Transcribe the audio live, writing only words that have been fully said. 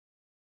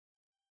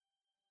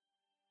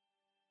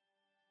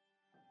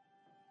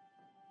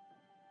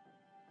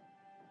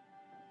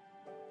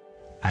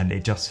and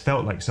it just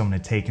felt like someone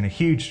had taken a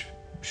huge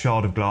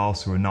shard of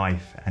glass or a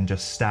knife and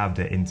just stabbed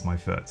it into my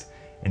foot,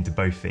 into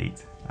both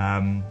feet.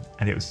 And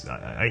it was,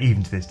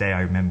 even to this day,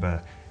 I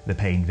remember the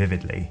pain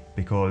vividly,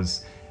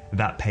 because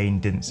that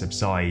pain didn't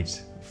subside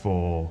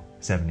for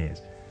 7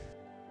 years.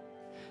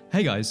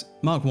 Hey guys,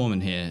 Mark Warman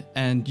here,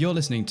 and you're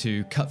listening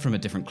to Cut From a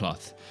Different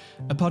Cloth,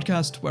 a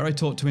podcast where I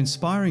talk to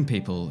inspiring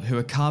people who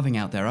are carving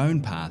out their own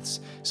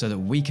paths so that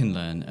we can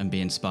learn and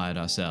be inspired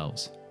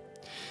ourselves.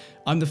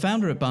 I'm the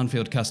founder at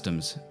Barnfield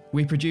Customs.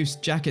 We produce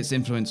jackets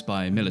influenced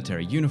by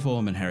military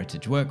uniform and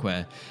heritage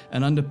workwear,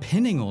 and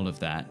underpinning all of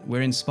that,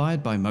 we're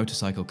inspired by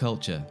motorcycle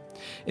culture,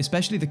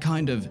 especially the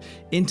kind of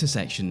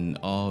intersection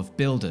of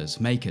builders,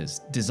 makers,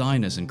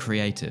 designers and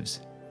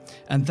creatives.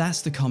 And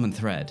that's the common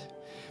thread.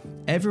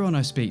 Everyone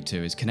I speak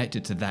to is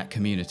connected to that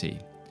community,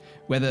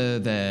 whether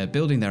they're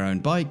building their own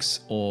bikes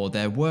or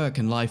their work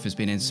and life has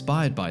been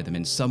inspired by them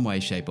in some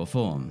way, shape or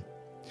form.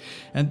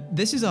 And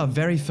this is our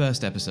very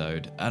first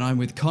episode, and I'm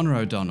with Connor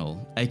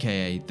O'Donnell,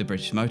 aka the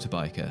British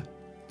Motorbiker.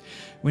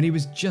 When he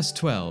was just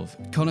 12,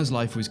 Connor's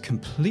life was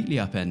completely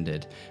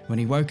upended when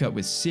he woke up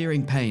with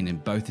searing pain in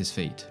both his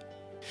feet.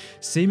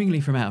 Seemingly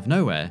from out of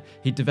nowhere,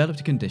 he'd developed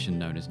a condition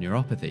known as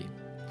neuropathy.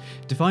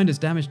 Defined as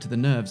damage to the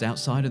nerves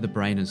outside of the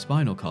brain and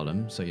spinal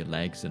column, so your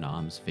legs and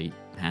arms, feet,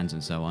 hands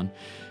and so on,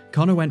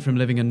 Connor went from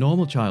living a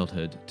normal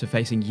childhood to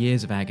facing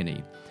years of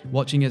agony,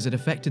 watching as it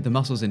affected the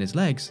muscles in his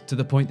legs to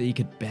the point that he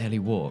could barely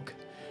walk.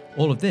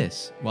 All of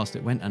this whilst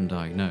it went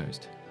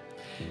undiagnosed.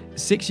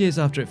 6 years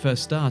after it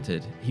first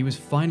started, he was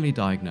finally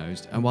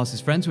diagnosed, and whilst his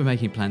friends were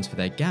making plans for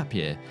their gap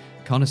year,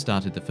 Connor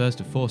started the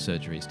first of 4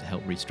 surgeries to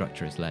help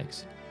restructure his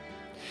legs.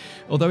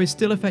 Although he's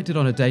still affected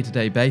on a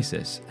day-to-day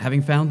basis,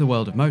 having found the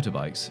world of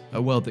motorbikes,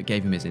 a world that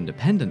gave him his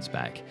independence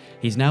back,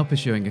 he's now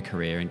pursuing a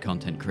career in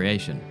content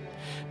creation.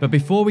 But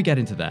before we get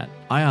into that,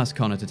 I asked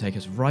Connor to take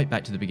us right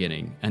back to the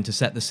beginning and to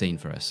set the scene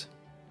for us.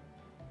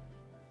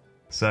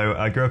 So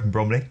I grew up in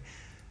Bromley.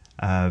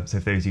 So for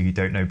those of you who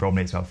don't know,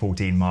 Bromley, it's about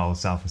 14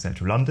 miles south of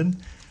central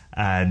London,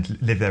 and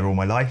lived there all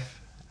my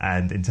life.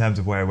 And in terms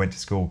of where I went to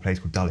school, a place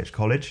called Dulwich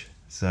College.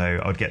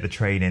 So I'd get the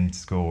train into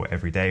school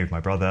every day with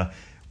my brother,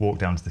 walk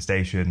down to the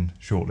station.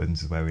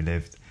 Shortlands is where we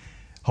lived.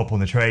 Hop on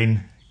the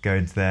train, go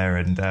into there,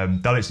 and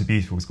Dulwich is a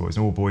beautiful school. It's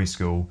an all-boys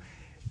school.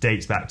 It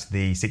dates back to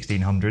the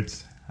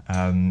 1600s,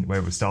 where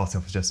it would start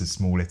off as just a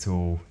small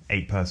little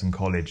 8-person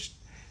college,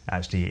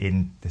 actually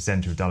in the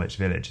centre of Dulwich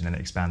Village, and then it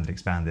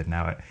expanded.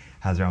 Now it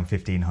has around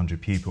 1,500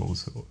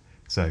 pupils.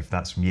 So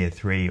that's from year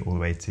 3 all the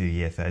way to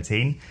year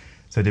 13.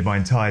 So I did my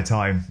entire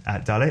time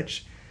at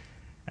Dulwich.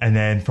 And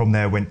then from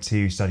there, went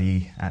to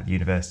study at the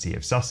University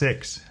of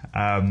Sussex,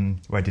 where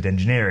I did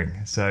engineering.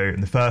 So I'm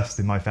the first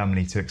in my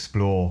family to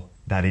explore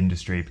that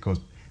industry because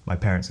my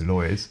parents are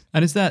lawyers.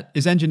 And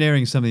is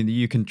engineering something that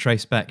you can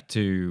trace back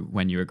to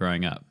when you were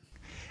growing up?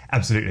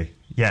 Absolutely.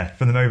 Yeah.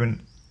 From the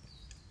moment,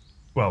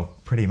 well,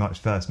 pretty much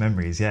first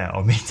memories, yeah,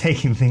 of me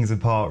taking things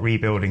apart,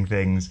 rebuilding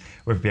things,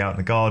 whether it be out in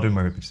the garden,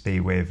 whether it just be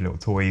with little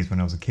toys when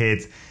I was a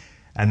kid.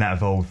 And that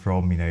evolved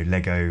from,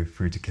 Lego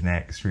through to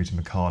Connect, through to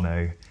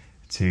Meccano,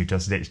 to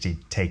just literally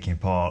taking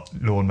apart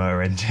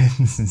lawnmower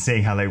engines and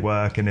seeing how they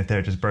work, and if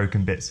they're just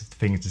broken bits of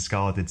things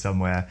discarded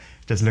somewhere,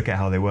 just look at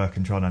how they work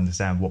and try and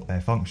understand what their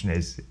function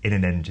is in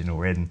an engine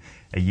or in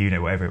a unit,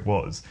 whatever it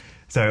was.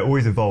 So it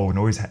always evolved and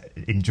always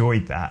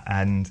enjoyed that.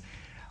 And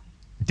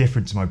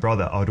different to my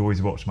brother, I'd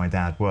always watch my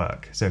dad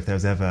work. So if there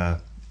was ever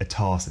a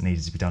task that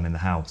needed to be done in the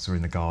house or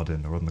in the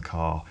garden or on the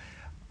car,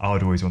 I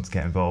would always want to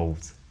get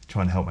involved,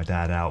 trying to help my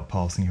dad out,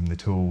 passing him the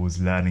tools,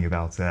 learning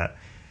about it.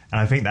 And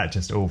I think that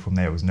just all from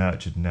there was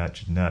nurtured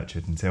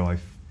until I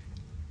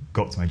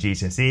got to my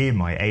GCSE,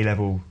 my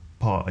A-level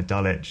part at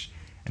Dulwich,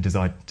 and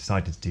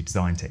decided to do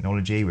design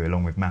technology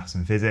along with maths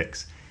and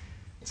physics.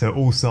 So it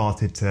all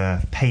started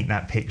to paint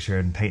that picture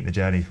and paint the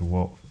journey for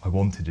what I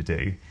wanted to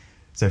do.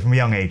 So from a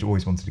young age, I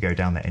always wanted to go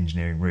down that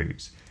engineering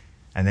route.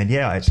 And then,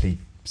 I actually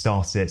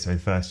started it. So the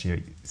first year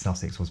at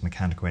Sussex was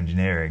mechanical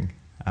engineering.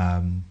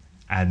 And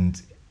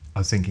I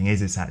was thinking, is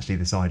this actually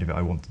the side of it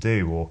I want to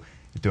do? Or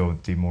do I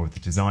want to do more of the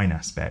design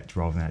aspect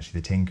rather than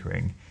actually the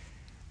tinkering?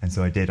 And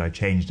so I did. I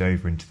changed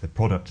over into the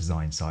product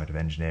design side of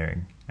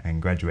engineering and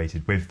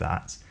graduated with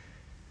that.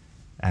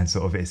 And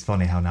sort of it's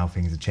funny how now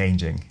things are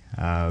changing,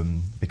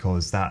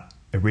 because that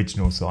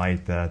original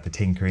side, the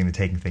tinkering, the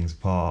taking things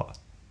apart,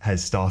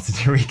 has started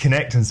to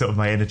reconnect, and sort of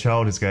my inner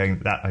child is going,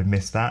 that I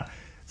missed that.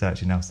 So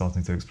actually now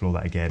starting to explore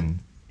that again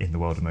in the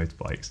world of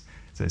motorbikes.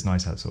 So it's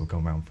nice how it's sort of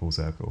gone around full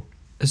circle.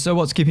 So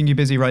what's keeping you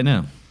busy right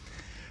now?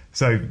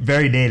 So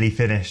very nearly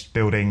finished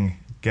building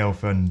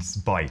girlfriend's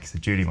bike. So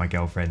Julie, my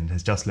girlfriend,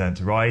 has just learned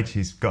to ride.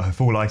 She's got her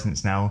full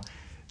license now.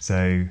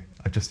 So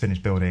I've just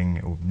finished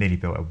building, or nearly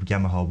built, a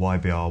Yamaha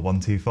YBR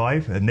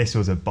 125. And this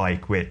was a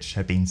bike which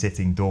had been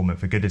sitting dormant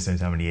for goodness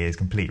knows how many years,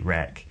 complete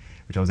wreck,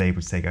 which I was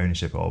able to take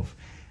ownership of,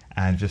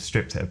 and just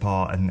stripped it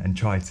apart and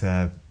try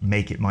to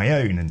make it my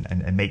own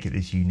and make it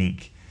this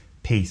unique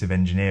piece of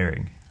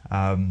engineering.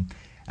 And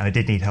I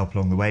did need help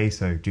along the way.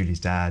 So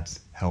Julie's dad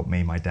helped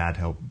me, my dad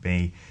helped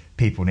me,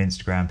 people on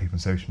Instagram, people on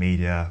social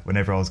media.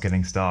 Whenever I was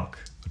getting stuck,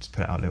 I'd just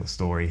put out a little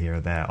story here or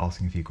there,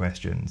 asking a few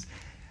questions.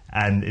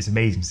 And it's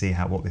amazing to see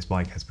what this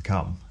bike has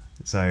become.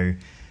 So,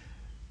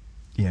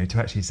 to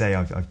actually say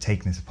I've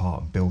taken this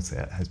apart and built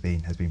it has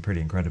been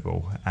pretty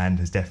incredible, and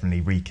has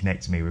definitely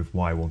reconnected me with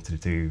why I wanted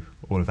to do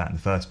all of that in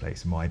the first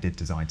place, and why I did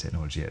design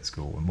technology at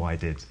school, and why I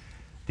did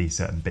these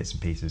certain bits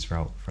and pieces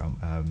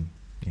from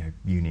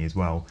uni as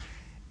well.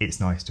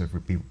 It's nice to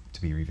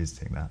be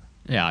revisiting that.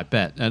 Yeah, I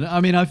bet. And I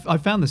mean,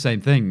 I've found the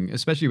same thing,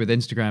 especially with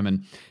Instagram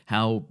and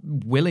how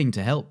willing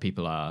to help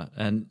people are.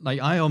 And like,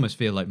 I almost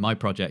feel like my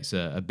projects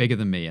are bigger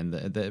than me, and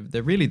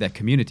they're really their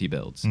community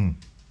builds.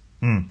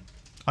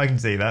 I can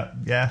see that.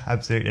 Yeah,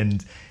 absolutely.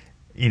 And,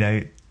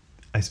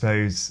 I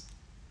suppose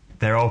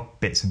there are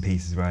bits and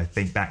pieces where I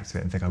think back to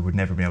it and think I would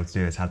never be able to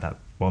do this had that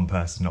one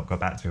person not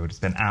got back to me. I would have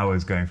spent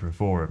hours going through a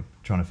forum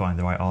trying to find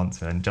the right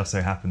answer. And just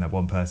so happened that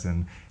one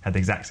person had the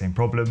exact same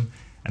problem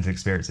and had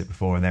experienced it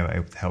before, and they were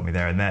able to help me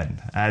there and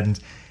then. And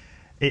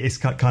it's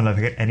kind of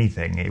like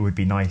anything. It would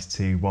be nice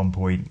to one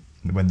point,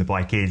 when the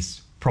bike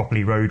is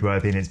properly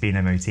roadworthy and it's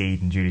been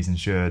MOT'd and duly's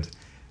insured,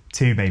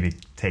 to maybe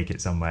take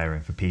it somewhere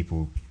and for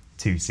people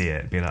to see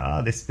it, be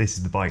like, this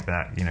is the bike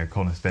that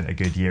Connor spent a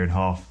good year and a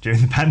half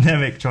during the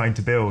pandemic trying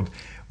to build,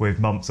 with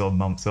months on,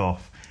 months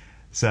off.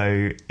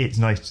 So it's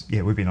nice. Yeah,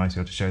 it would be nice to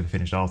be able to show the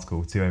finished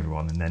article to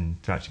everyone, and then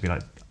to actually be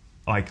like,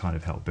 I kind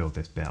of helped build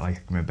this bit. I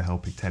remember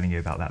telling you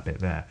about that bit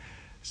there.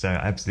 So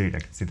absolutely, I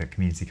can see that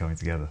community coming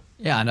together.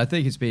 Yeah, and I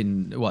think it's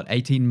been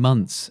 18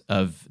 months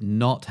of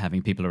not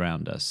having people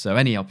around us. So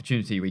any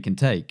opportunity we can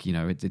take,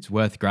 it's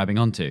worth grabbing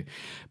onto.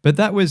 But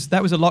that was a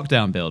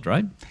lockdown build,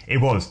 right?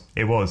 It was.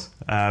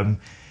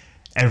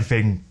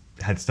 Everything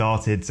had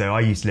started. So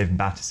I used to live in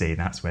Battersea, and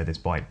that's where this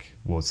bike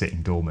was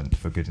sitting dormant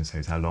for goodness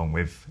knows how long,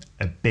 with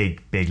a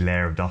big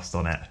layer of dust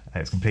on it. It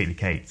was completely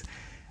caked,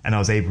 and I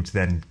was able to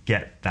then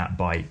get that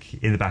bike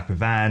in the back of a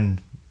van.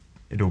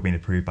 It'd all been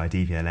approved by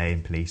DVLA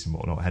and police and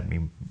whatnot. It hadn't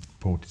been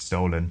reported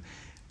stolen.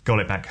 Got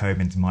it back home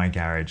into my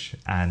garage,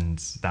 and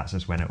that's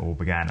just when it all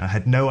began. I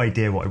had no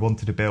idea what I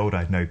wanted to build.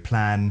 I had no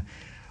plan.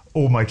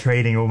 All my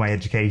training, all my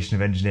education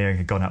of engineering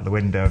had gone out the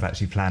window of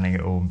actually planning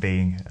it all and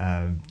being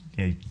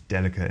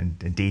delicate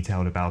and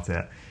detailed about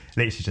it.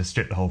 Literally just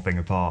stripped the whole thing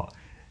apart.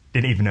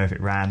 Didn't even know if it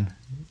ran.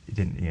 It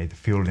didn't. The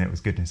fuel in it was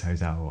goodness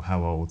knows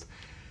how old.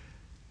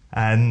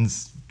 And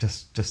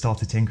just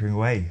started tinkering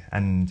away.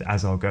 And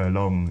as I'll go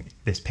along,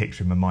 this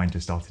picture in my mind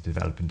just started to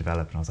develop.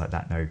 And I was like,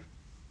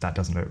 that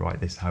doesn't look right.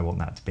 This is how I want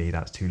that to be.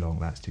 That's too long,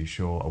 that's too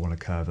short. I want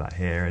to curve that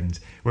here. And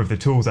with the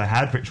tools I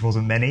had, which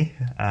wasn't many,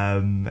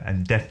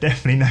 and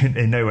definitely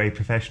in no way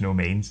professional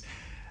means,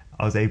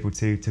 I was able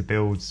to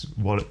build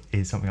what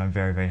is something I'm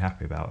very, very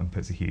happy about and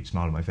puts a huge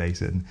smile on my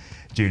face. And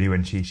Julie,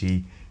 when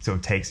she sort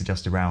of takes it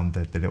just around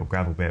the little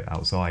gravel bit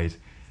outside,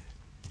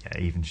 yeah,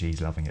 even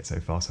she's loving it so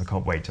far. So I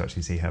can't wait to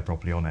actually see her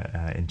properly on it,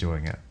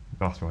 enjoying it,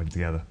 us riding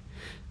together.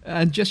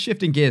 And just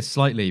shifting gears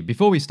slightly,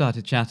 before we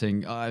started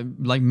chatting,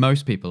 like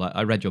most people,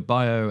 I read your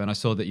bio and I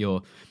saw that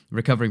you're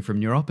recovering from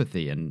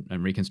neuropathy and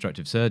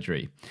reconstructive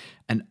surgery.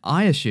 And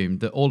I assumed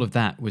that all of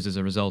that was as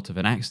a result of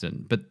an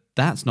accident, but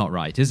that's not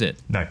right, is it?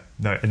 No.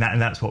 And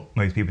that's what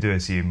most people do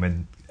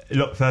assume.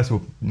 First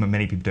of all,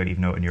 many people don't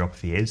even know what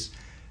neuropathy is.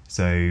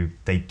 So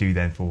they do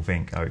therefore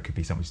think, it could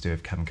be something to do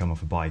with having come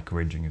off a bike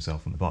or injuring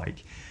yourself on the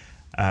bike.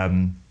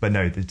 But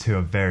no, the two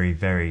are very,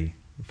 very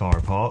far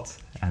apart,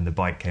 and the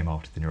bike came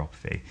after the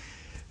neuropathy.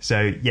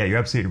 So yeah, you're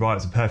absolutely right. I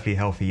was a perfectly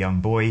healthy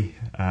young boy,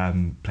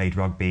 played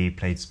rugby,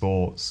 played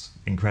sports,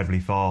 incredibly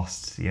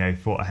fast,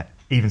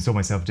 even saw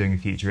myself doing a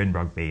future in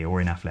rugby or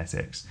in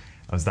athletics.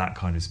 I was that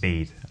kind of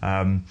speed.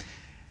 And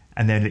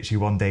then literally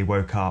one day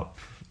woke up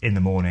in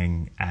the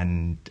morning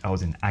and I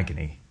was in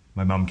agony.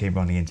 My mum came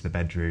running into the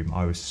bedroom.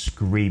 I was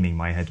screaming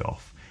my head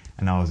off,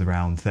 and I was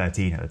around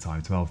 13 at the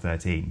time, 12,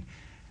 13.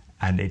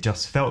 And it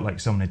just felt like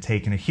someone had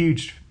taken a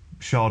huge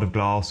shard of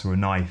glass or a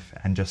knife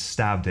and just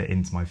stabbed it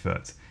into my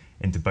foot,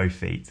 into both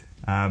feet.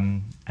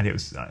 And it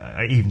was,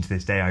 even to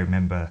this day, I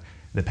remember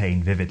the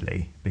pain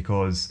vividly,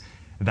 because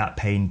that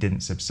pain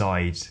didn't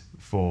subside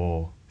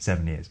for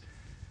 7 years.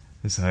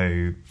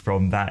 So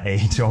from that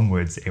age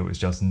onwards, it was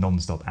just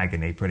non-stop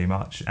agony pretty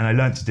much. And I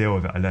learned to deal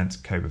with it. I learned to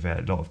cope with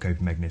it. A lot of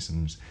coping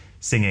mechanisms.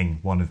 Singing,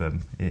 one of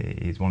them,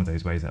 is one of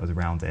those ways that I was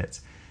around it.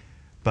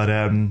 But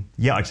I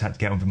just had to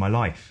get on with my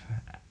life.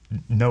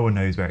 No one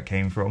knows where it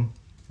came from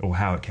or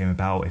how it came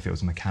about, if it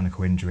was a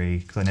mechanical injury,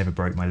 because I never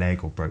broke my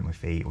leg or broke my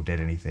feet or did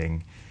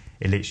anything.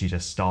 It literally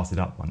just started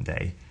up one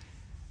day.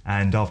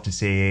 And after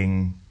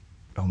seeing,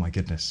 oh my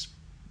goodness,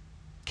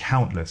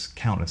 countless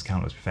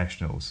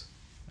professionals,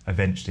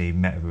 eventually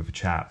met with a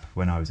chap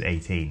when I was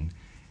 18,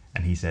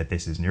 and he said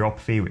this is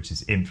neuropathy, which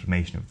is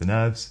inflammation of the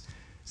nerves.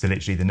 So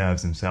literally the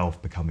nerves themselves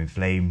become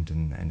inflamed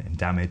and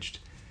damaged,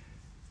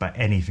 but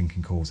anything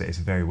can cause it. It's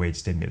a very weird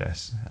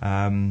stimulus.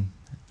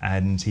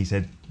 And he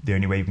said the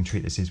only way we can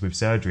treat this is with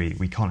surgery.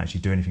 We can't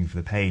actually do anything for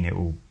the pain. It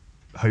will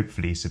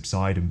hopefully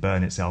subside and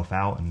burn itself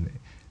out, and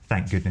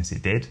thank goodness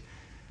it did.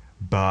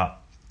 But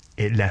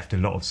it left a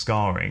lot of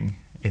scarring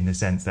in the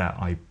sense that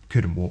I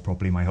couldn't walk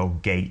properly. My whole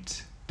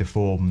gait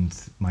deformed.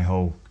 My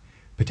whole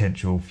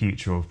potential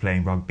future of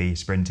playing rugby,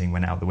 sprinting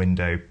went out the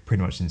window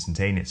pretty much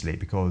instantaneously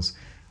because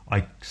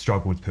I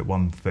struggled to put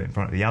one foot in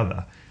front of the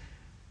other.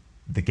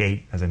 The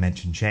gait, as I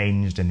mentioned,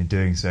 changed, and in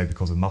doing so,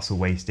 because of muscle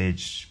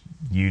wastage,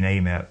 you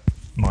name it,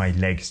 my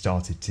legs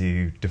started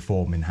to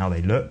deform in how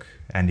they look.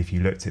 And if you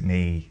looked at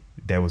me,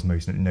 there was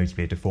most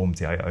notably a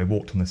deformity. I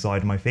walked on the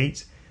side of my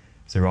feet,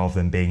 so rather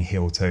than being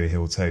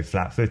heel-toe,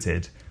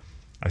 flat-footed,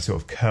 I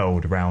sort of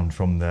curled around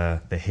from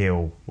the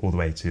heel all the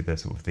way to the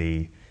sort of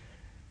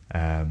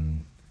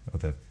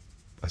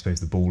I suppose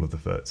the ball of the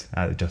foot,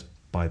 just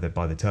by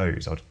the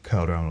toes. I'd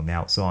curled around on the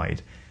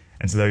outside,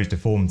 and so those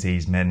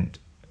deformities meant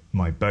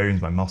my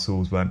bones, my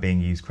muscles weren't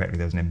being used correctly.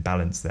 There was an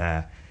imbalance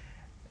there,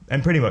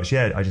 and pretty much,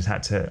 I just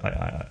had to.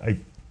 I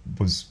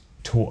was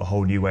taught a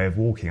whole new way of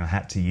walking. I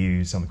had to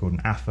use something called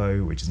an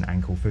AFO, which is an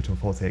ankle foot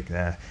orthotic.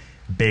 They're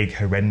big,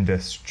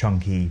 horrendous,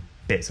 chunky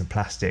bits of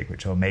plastic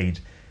which are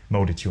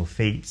molded to your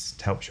feet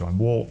to help you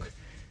walk.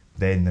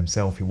 They in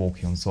themselves, you're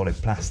walking on solid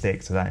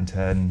plastic, so that in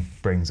turn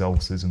brings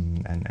ulcers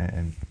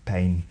and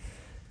pain.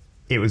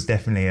 It was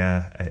definitely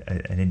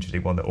an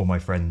interesting one that all my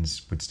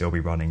friends would still be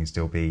running,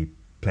 still be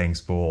playing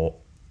sport.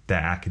 Their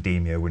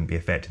academia wouldn't be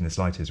affected in the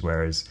slightest,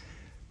 whereas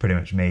pretty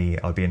much me,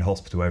 I'd be in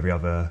hospital every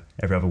other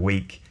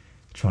week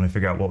trying to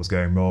figure out what was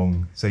going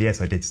wrong. So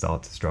yes, I did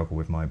start to struggle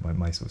with my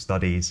sort of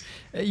studies.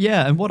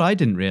 Yeah, and what I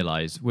didn't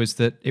realise was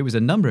that it was a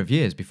number of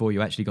years before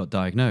you actually got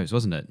diagnosed,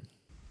 wasn't it?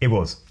 It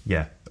was,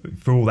 yeah.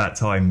 For all that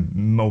time,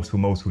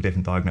 multiple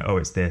different diagnoses. Oh,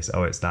 it's this.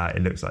 Oh, it's that.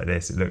 It looks like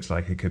this. It looks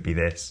like it could be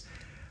this.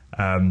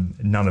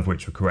 None of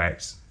which were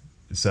correct.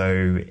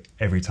 So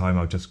every time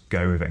I'll just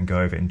go with it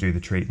and do the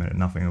treatment, and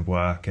nothing would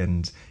work.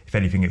 And if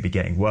anything, it'd be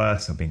getting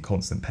worse. I'd be in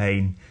constant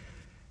pain.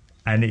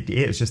 And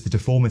it was just the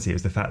deformity. It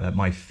was the fact that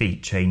my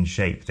feet changed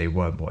shape. They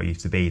weren't what I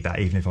used to be. That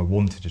even if I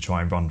wanted to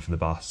try and run for the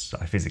bus,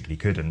 I physically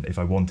couldn't. If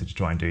I wanted to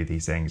try and do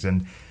these things.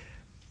 And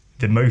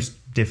the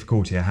most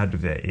difficulty I had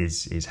with it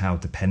is how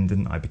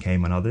dependent I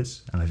became on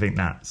others. And I think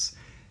that's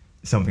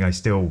something I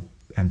still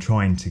am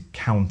trying to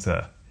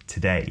counter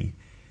today.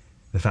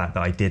 The fact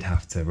that I did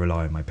have to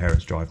rely on my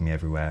parents driving me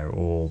everywhere,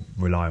 or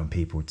rely on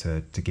people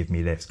to give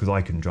me lifts because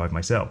I couldn't drive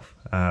myself.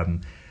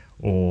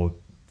 Or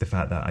the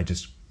fact that I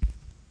just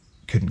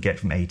couldn't get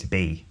from A to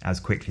B as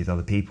quickly as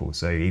other people.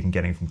 So even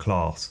getting from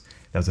class,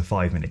 there was a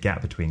 5-minute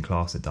gap between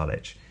class at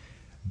Dulwich.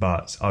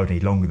 But I would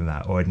need longer than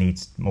that, or I'd need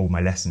all my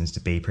lessons to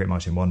be pretty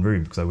much in one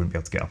room because I wouldn't be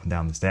able to get up and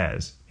down the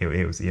stairs.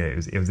 It was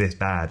this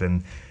bad.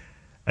 And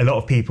a lot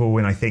of people,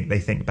 when they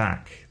think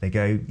back, they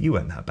go, "You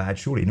weren't that bad,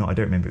 surely not." I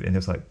don't remember it. And it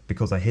was like,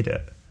 because I hid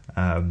it.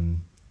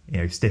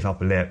 Stiff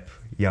upper lip,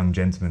 young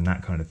gentleman,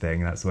 that kind of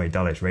thing. That's the way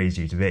Dulwich raised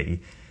you to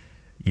be.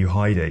 You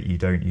hide it. You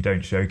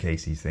don't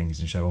showcase these things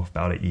and show off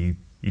about it. You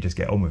just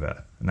get on with it.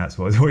 And that's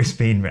what has always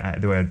been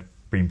the way I've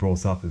been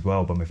brought up as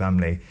well by my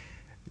family.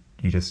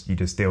 You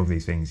just deal with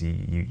these things.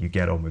 You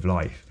get on with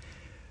life.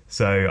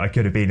 So I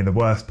could have been in the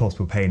worst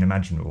possible pain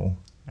imaginable,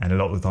 and a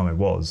lot of the time I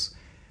was.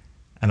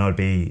 And I'd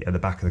be at the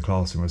back of the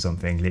classroom or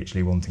something,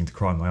 literally wanting to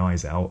cry my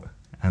eyes out,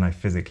 and I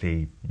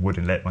physically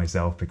wouldn't let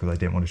myself because I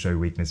didn't want to show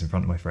weakness in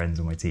front of my friends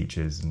or my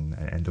teachers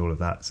and all of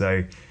that.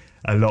 So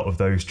a lot of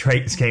those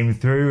traits came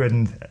through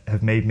and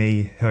have made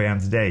me who I am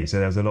today. So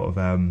there was a lot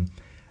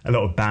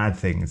of bad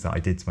things that I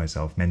did to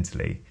myself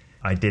mentally.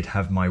 I did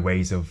have my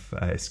ways of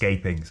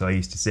escaping. So I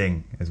used to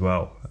sing as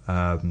well.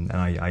 And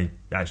I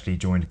actually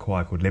joined a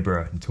choir called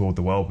Libera and toured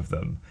the world with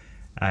them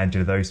and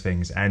did those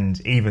things.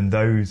 And even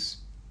those,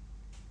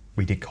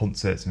 we did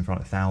concerts in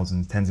front of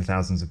thousands, tens of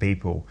thousands of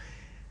people.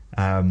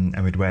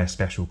 And we'd wear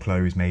special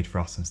clothes made for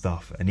us and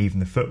stuff. And even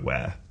the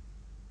footwear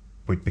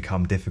would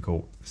become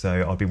difficult.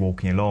 So I'd be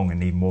walking along,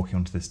 and even walking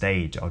onto the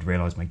stage, I'd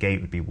realise my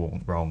gait would be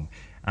wrong.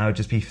 And I'd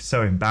just be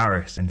so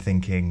embarrassed and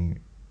thinking,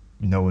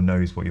 no one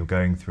knows what you're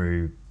going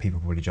through. People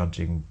are probably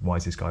judging, why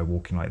is this guy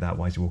walking like that?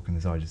 Why is he walking on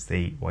the side of his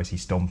feet? Why is he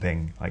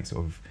stomping? Like,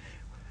 sort of,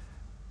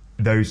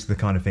 those are the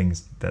kind of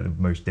things that are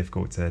most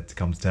difficult to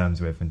come to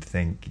terms with, and to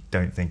think,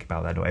 don't think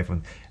about that. Not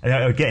everyone. And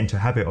I would get into a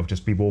habit of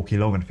just be walking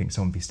along and think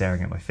someone would be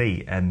staring at my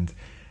feet. And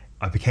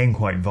I became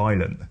quite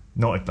violent,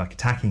 not like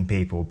attacking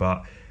people,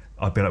 but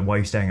I'd be like, why are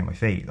you staring at my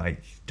feet?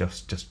 Like,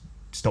 just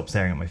stop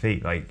staring at my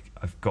feet. Like,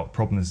 I've got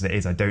problems as it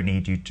is. I don't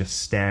need you to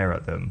just stare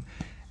at them.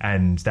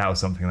 And that was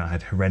something that I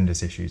had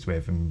horrendous issues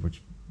with, and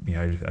which,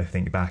 I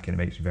think back and it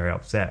makes me very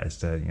upset as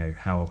to,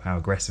 how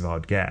aggressive I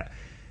would get.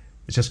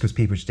 It's just because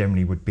people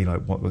generally would be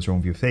like, what was wrong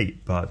with your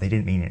feet? But they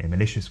didn't mean it in a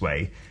malicious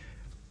way.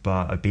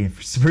 But I've been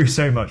through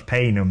so much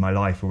pain in my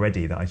life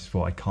already that I just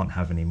thought I can't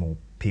have any more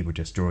people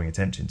just drawing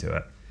attention to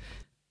it.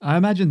 I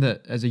imagine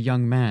that as a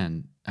young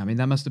man,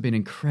 that must have been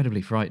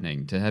incredibly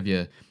frightening to have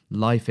your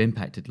life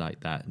impacted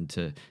like that, and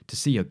to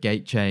see your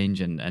gait change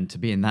and to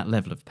be in that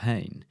level of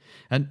pain.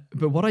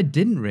 But what I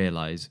didn't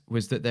realise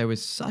was that there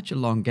was such a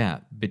long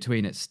gap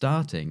between it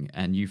starting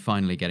and you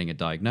finally getting a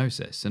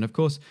diagnosis. And of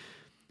course,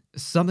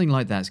 something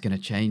like that's going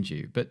to change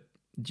you. But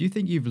do you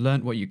think you've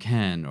learnt what you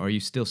can, or are you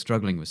still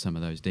struggling with some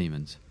of those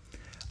demons?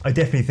 I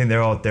definitely think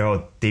there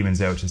are demons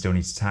there which I still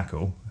need to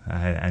tackle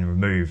and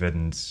remove,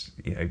 and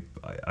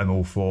I'm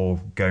all for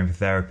going for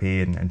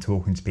therapy and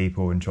talking to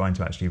people and trying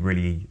to actually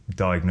really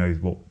diagnose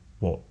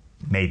what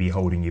may be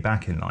holding you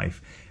back in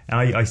life. And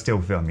I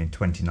still feel,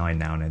 29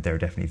 now, and there are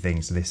definitely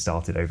things. So this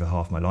started over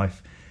half my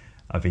life.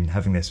 I've been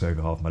having this for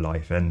over half my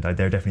life, and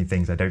there are definitely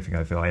things I don't think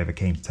I feel I ever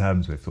came to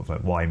terms with. Sort of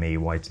like, why me?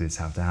 Why does this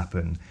have to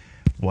happen?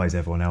 Why does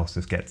everyone else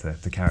just get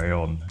to carry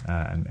on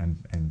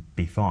and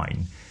be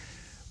fine?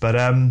 But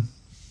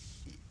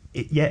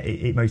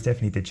it most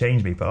definitely did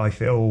change me. But I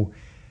feel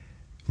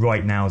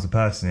right now as a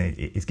person,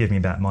 it's given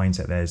me that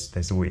mindset.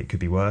 There's always, it could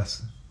be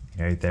worse.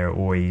 There are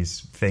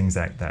always things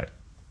that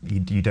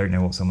you don't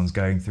know what someone's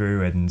going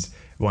through. And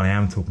when I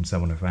am talking to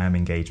someone, if I am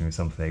engaging with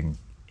something,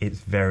 it's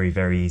very,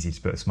 very easy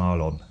to put a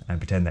smile on and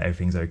pretend that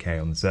everything's okay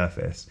on the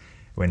surface,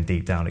 when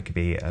deep down it could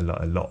be a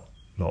lot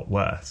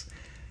worse.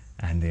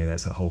 And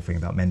that's the whole thing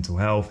about mental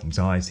health,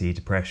 anxiety,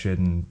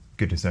 depression.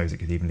 Goodness knows it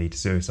could even lead to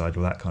suicide,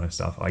 all that kind of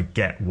stuff. I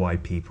get why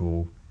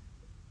people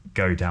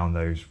go down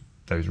those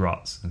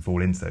ruts and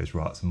fall into those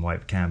ruts, and why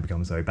it can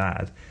become so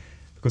bad.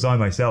 Because I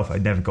myself, I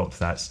never got to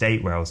that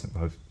state where I was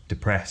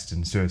depressed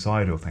and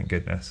suicidal, thank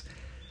goodness.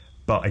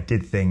 But I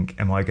did think,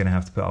 am I going to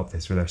have to put up with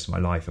this for the rest of my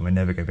life? Am I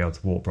never going to be able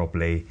to walk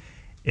properly?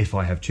 If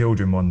I have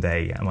children one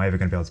day, am I ever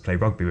going to be able to play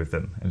rugby with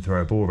them and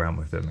throw a ball around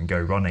with them and go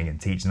running and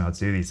teach them how to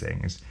do these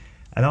things?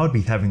 And I would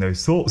be having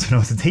those thoughts when I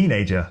was a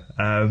teenager.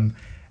 And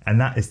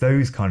that is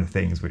those kind of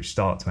things which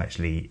start to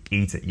actually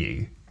eat at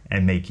you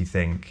and make you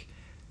think,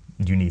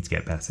 you need to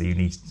get better, you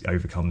need to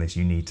overcome this,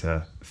 you need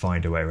to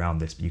find a way around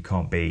this. But you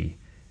can't be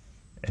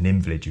an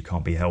invalid, you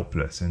can't be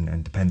helpless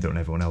and dependent on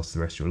everyone else the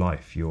rest of your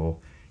life.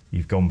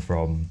 You've gone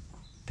from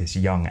this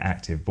young,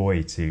 active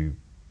boy to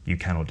you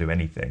cannot do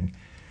anything.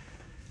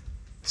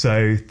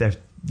 So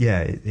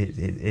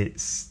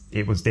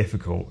it was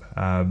difficult,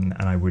 and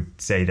I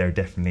would say there are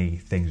definitely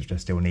things which I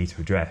still need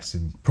to address,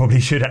 and probably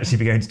should actually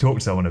be going to talk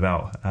to someone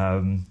about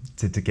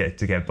to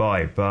get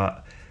by.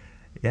 But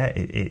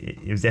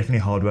it was definitely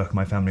hard work on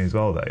my family as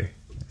well, though.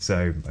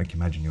 So I can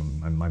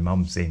imagine my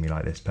mum seeing me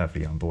like this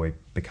perfectly young boy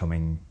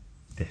becoming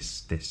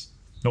this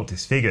not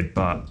disfigured,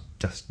 but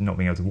just not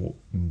being able to walk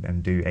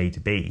and do A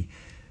to B.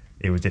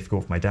 It was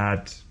difficult for my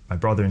dad. My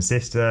brother and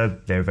sister,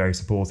 they were very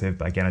supportive,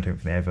 but again, I don't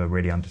think they ever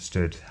really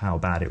understood how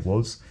bad it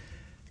was.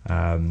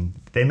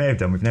 They may have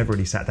done. We've never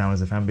really sat down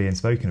as a family and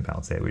spoken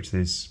about it, which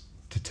is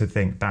to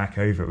think back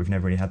over it. We've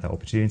never really had that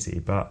opportunity,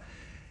 but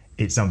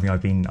it's something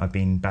I've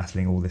been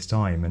battling all this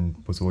time and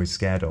was always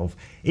scared of.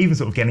 Even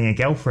sort of getting a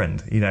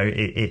girlfriend,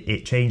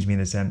 it changed me in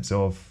the sense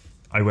of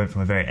I went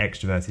from a very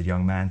extroverted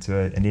young man to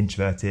an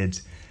introverted.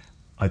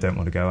 I don't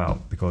want to go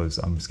out because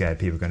I'm scared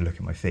people are going to look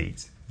at my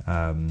feet.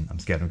 I'm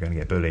scared I'm going to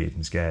get bullied.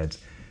 I'm scared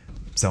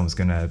someone's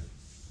going to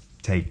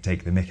take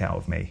the mick out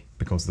of me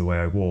because of the way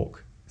I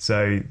walk.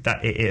 So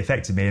that it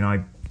affected me, and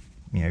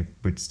I,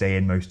 would stay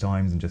in most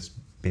times and just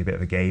be a bit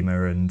of a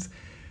gamer and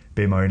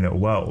be in my own little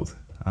world.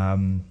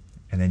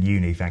 And then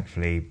uni,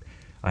 thankfully,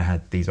 I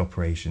had these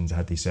operations, I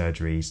had these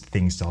surgeries.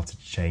 Things started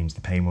to change.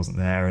 The pain wasn't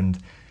there, and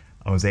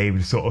I was able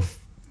to sort of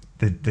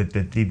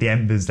the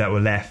embers that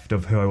were left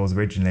of who I was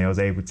originally. I was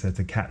able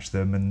to catch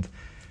them and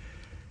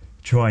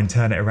try and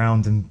turn it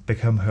around and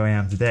become who I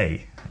am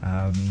today.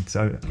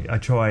 So I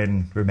try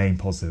and remain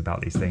positive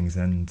about these things,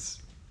 and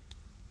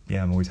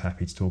I'm always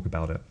happy to talk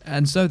about it.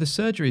 And so the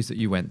surgeries that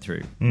you went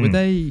through, were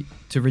they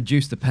to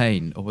reduce the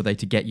pain, or were they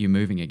to get you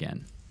moving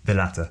again? The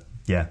latter,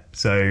 yeah.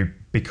 So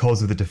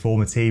because of the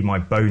deformity, my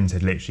bones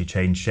had literally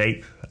changed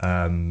shape.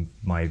 They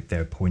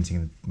were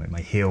pointing,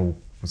 my heel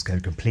was kind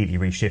of completely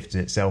reshifted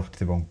itself to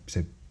the wrong,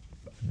 so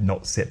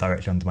not sit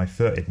directly under my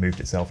foot. It moved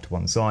itself to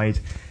one side.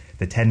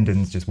 The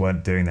tendons just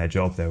weren't doing their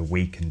job. They were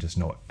weak and just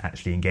not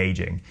actually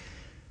engaging.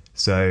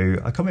 So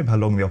I can't remember how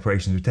long the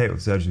operations would take. The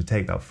surgery would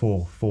take about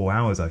 4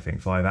 hours, I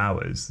think, 5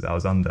 hours that I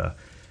was under.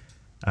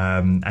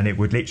 And it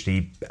would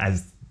literally,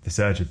 as the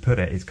surgeon put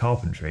it, it's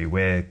carpentry.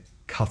 We're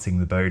cutting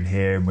the bone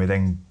here, and we're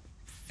then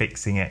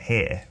fixing it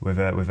here with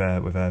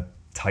a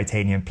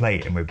titanium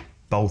plate, and we're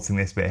bolting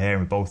this bit here, and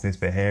we're bolting this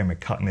bit here, and we're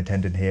cutting the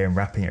tendon here and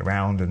wrapping it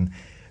around and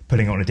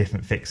putting it on a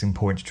different fixing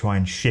point to try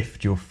and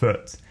shift your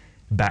foot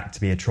back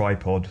to be a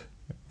tripod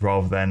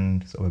rather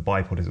than sort of a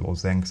bipod as it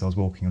was then, because I was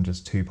walking on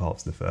just 2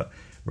 parts of the foot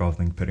rather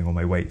than putting all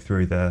my weight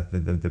through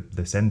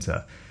the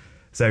centre.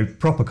 So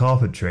proper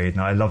carpentry,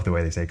 and I love the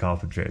way they say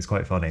carpentry, it's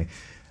quite funny.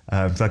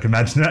 So I can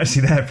imagine they're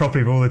actually there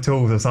properly with all the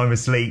tools as I'm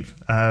asleep,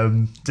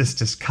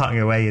 just cutting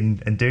away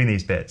and doing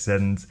these bits.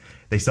 And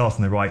they started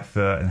on the right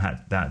foot,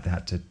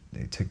 and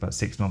it took about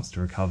 6 months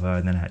to recover,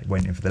 and then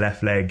went in for the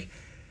left leg.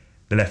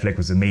 The left leg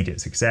was an immediate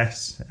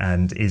success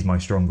and is my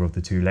stronger of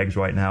the 2 legs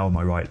right now.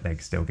 My right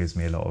leg still gives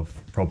me a lot of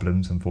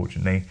problems,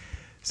 unfortunately.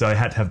 So I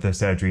had to have the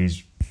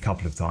surgeries a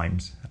couple of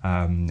times.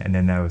 And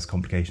then there was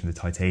complication with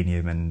the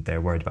titanium, and they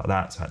were worried about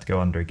that. So I had to go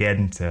under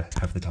again to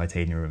have the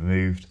titanium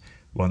removed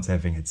once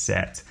everything had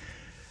set.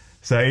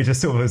 So it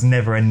just sort of was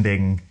never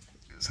ending,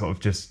 sort of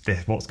just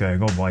this, what's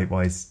going on?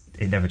 Why is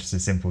it never just a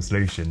simple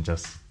solution,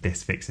 just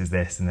this fixes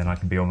this and then I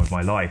can be on with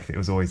my life. It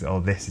was always, oh,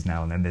 this is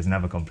now, and then there's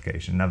another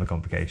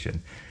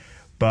complication.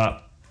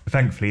 But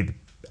thankfully,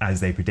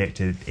 as they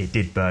predicted, it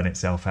did burn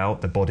itself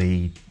out. The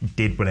body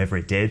did whatever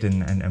it did,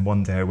 and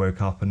one day I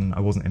woke up and I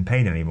wasn't in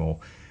pain anymore.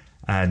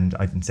 And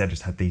I instead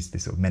just had this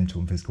sort of mental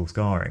and physical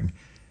scarring.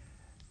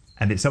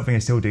 And it's something I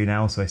still do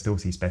now, so I still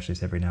see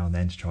specialists every now and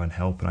then to try and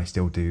help, and I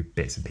still do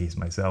bits and pieces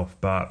myself.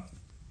 But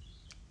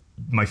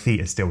my feet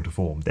are still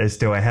deformed. There's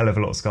still a hell of a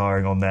lot of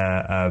scarring on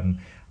there.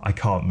 I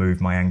can't move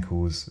my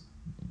ankles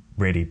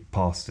really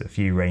past a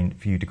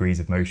few degrees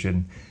of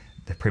motion.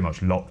 They're pretty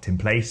much locked in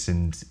place,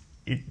 and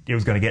it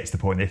was going to get to the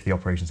point that if the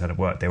operations hadn't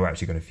worked, they were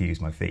actually going to fuse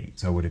my feet.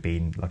 So I would have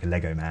been like a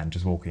Lego man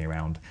just walking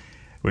around,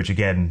 which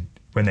again,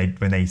 when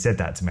they said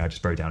that to me, I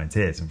just broke down in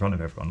tears in front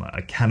of everyone. Like,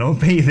 I cannot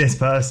be this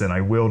person.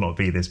 I will not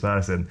be this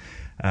person.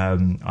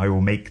 I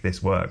will make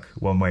this work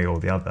one way or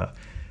the other.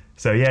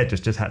 So yeah,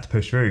 just had to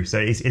push through. So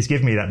it's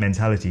given me that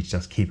mentality to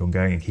just keep on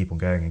going and keep on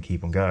going and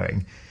keep on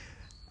going.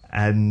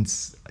 And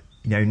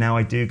now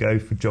I do go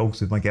for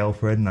jogs with my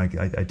girlfriend. I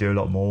do a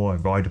lot more. I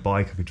ride a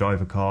bike. I could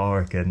drive a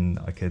car. I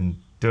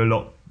can do a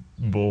lot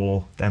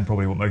more than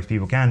probably what most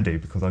people can do,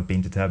 because I've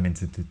been determined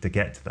to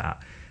get to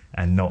that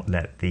and not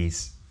let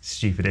these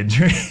stupid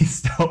injuries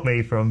stop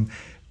me from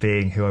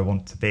being who I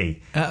want to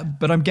be.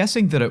 But I'm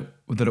guessing that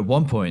at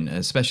one point,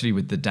 especially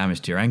with the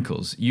damage to your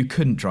ankles, you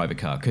couldn't drive a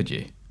car, could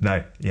you?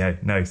 No.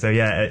 So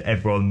yeah,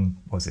 everyone,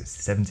 was it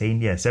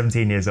 17? Yeah,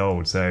 17 years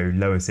old, so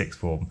lower sixth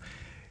form,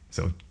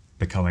 sort of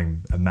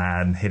becoming a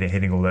man,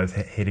 hitting all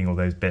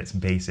those bits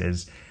and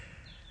pieces.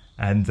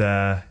 And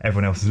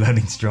everyone else was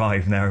learning to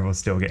drive, and everyone was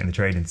still getting the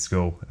train into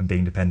school and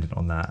being dependent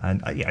on that.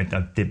 And I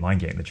didn't mind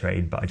getting the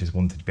train, but I just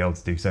wanted to be able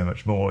to do so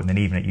much more. And then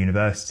even at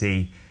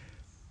university,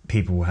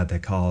 people had their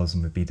cars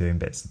and would be doing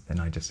bits. And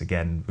I just,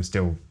 again, was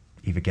still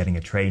either getting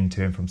a train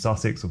to and from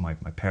Sussex, or my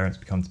parents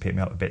would come to pick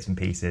me up with bits and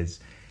pieces.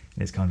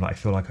 And it's kind of like, I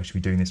feel like I should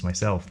be doing this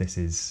myself.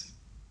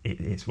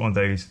 It's one of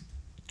those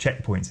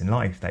checkpoints in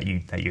life that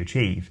you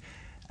achieve.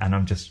 And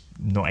I'm just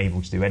not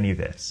able to do any of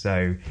this.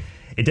 So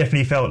it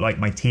definitely felt like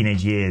my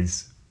teenage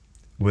years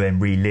were then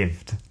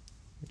relived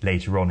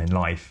later on in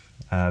life.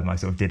 I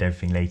sort of did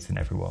everything later than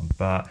everyone.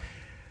 But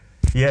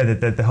yeah,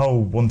 the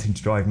whole wanting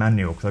to drive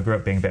manual, because I grew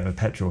up being a bit of a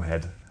petrol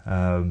head.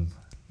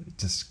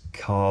 Just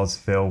cars,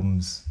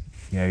 films,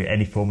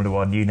 any Formula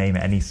One, you name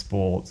it, any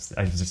sports.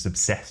 I was just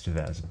obsessed with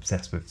it. I was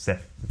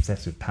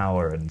obsessed with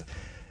power and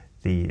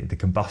the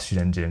combustion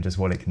engine and just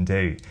what it can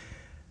do.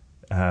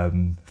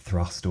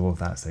 Thrust, all of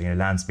that, so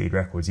land speed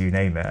records, you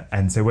name it.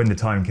 And so when the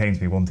time came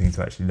to me wanting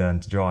to actually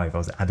learn to drive, I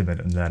was adamant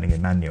on learning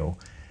in manual,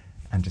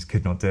 and just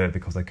could not do it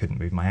because I couldn't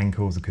move my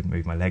ankles, I couldn't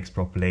move my legs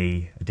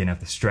properly, I didn't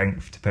have the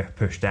strength to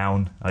push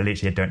down. I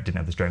literally didn't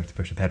have the strength to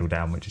push a pedal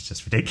down, which is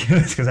just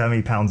ridiculous, because how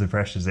many pounds of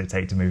pressure does it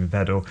take to move a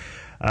pedal?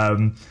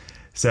 And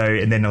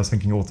then I was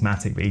thinking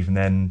automatic, but even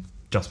then,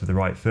 just with the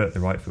right foot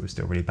was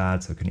still really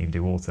bad, so I couldn't even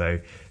do auto.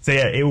 So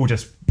yeah, it all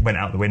just went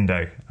out the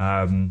window.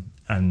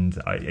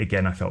 And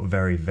I felt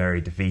very,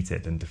 very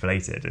defeated and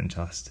deflated, and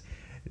just,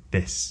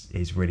 this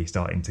is really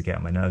starting to get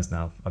on my nerves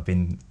now. I've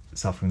been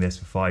suffering this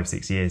for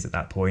 5-6 years at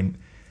that point,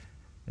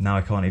 and now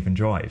I can't even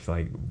drive.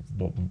 Like,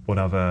 what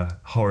other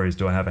horrors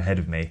do I have ahead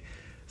of me?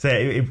 So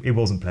it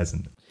wasn't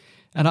pleasant.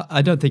 And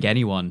I don't think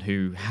anyone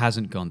who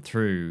hasn't gone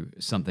through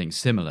something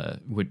similar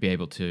would be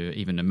able to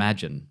even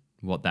imagine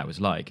what that was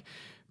like.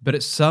 But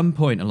at some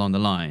point along the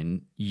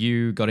line,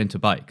 you got into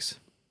bikes.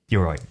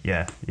 You're right,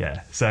 yeah.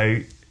 So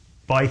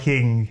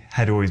biking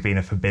had always been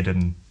a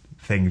forbidden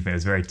thing for me. It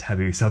was a very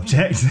taboo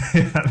subject,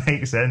 if that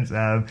makes sense.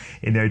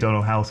 In the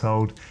O'Donnell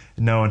household,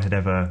 no one had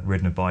ever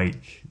ridden a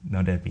bike. No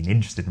one had ever been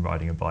interested in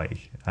riding a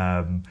bike.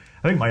 I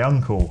think my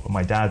uncle on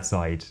my dad's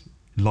side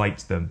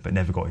liked them, but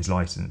never got his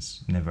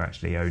license, never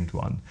actually owned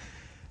one.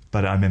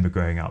 But I remember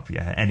growing up,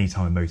 any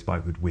time a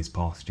motorbike would whiz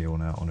past you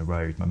on a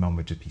road, my mum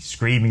would just be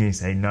screaming and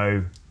say,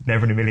 no,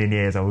 never in a million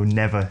years, I will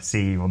never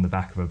see you on the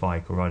back of a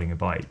bike or riding a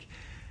bike.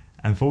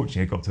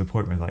 Unfortunately, I got to a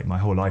point where my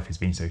whole life has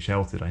been so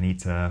sheltered, I need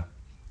to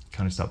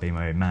kind of start being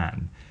my own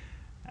man.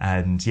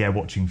 And yeah,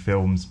 watching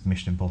films,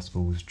 Mission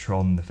Impossible,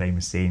 Tron, the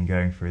famous scene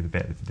going through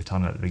the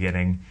tunnel at the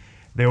beginning,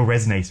 they all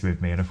resonated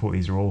with me, and I thought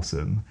these were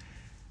awesome.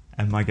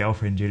 And my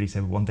girlfriend Julie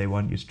said, well, one day,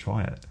 why don't you just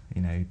try it?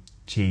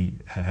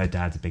 Her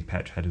dad's a big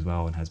petrol head as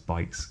well, and has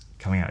bikes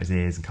coming out his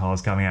ears and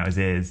cars coming out his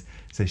ears.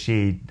 So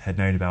she had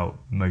known about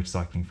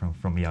motorcycling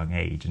from a young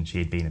age, and she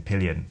had been a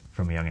pillion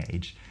from a young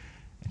age.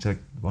 And so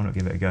why not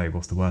give it a go?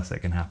 What's the worst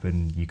that can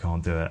happen? You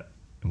can't do it,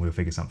 and we'll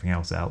figure something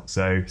else out.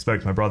 So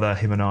spoke to my brother,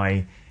 him and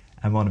I,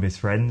 and one of his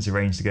friends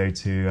arranged to go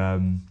to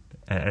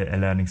a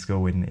learning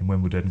school in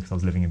Wimbledon, because I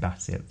was living in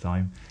Battersea at the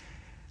time.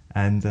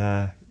 And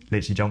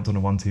literally jumped on a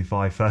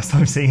 125, first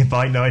time seeing a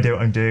bike, no idea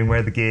what I'm doing, where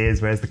are the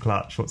gears, where's the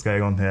clutch, what's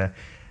going on here.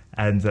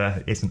 And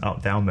it's an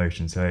up-down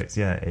motion, so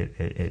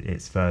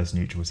it's first,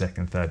 neutral,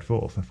 second, third,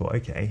 fourth. I thought,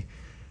 okay,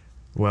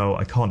 well,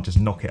 I can't just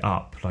knock it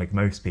up like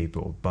most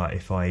people, but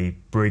if I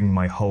bring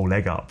my whole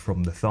leg up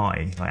from the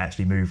thigh, like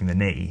actually moving the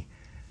knee,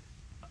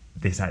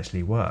 this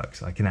actually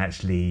works. I can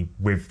actually,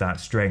 with that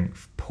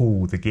strength,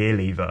 pull the gear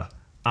lever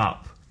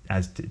up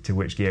as to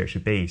which gear it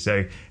should be.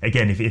 So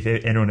again, if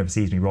anyone ever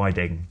sees me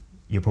riding,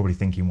 you're probably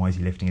thinking, why is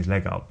he lifting his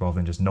leg up rather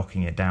than just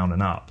knocking it down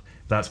and up?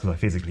 That's because I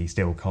physically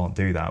still can't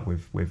do that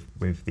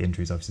with the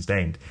injuries I've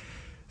sustained.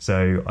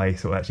 So I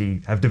sort of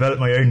actually have developed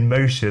my own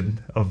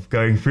motion of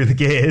going through the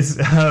gears.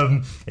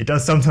 It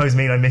does sometimes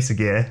mean I miss a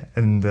gear,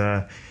 and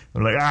I'm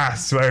like,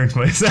 swearing to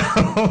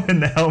myself in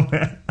the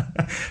helmet.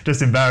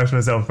 Just embarrass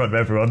myself in front of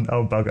everyone.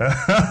 Oh, bugger.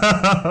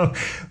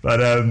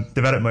 But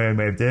developed my own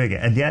way of doing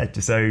it. And yeah,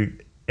 so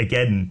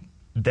again,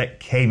 that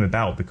came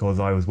about because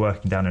I was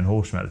working down in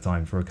Horsham at the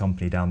time for a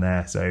company down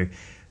there. So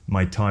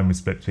my time was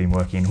split between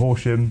working in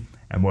Horsham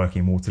and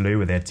working in Waterloo,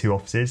 where they had 2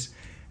 offices,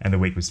 and the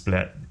week was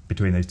split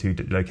between those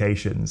 2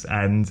 locations.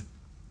 And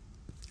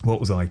what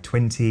was I,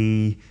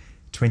 22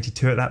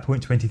 at that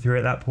point, 23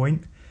 at that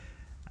point,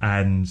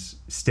 and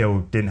still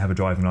didn't have a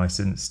driving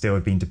license, still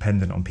had been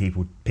dependent on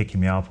people picking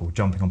me up or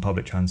jumping on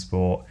public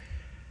transport.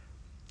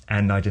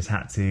 And I just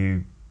had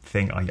to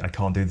think, I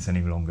can't do this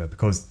any longer,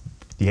 because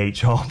the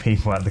HR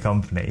people at the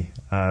company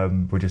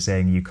were just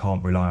saying, you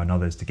can't rely on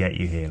others to get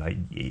you here. Like,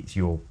 it's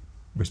your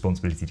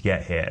responsibility to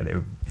get here. They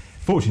were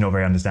fortunately not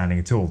very understanding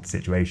at all of the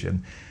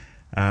situation.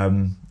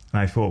 And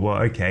I thought, well,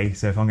 okay,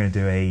 so if I'm going to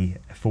do a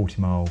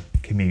 40-mile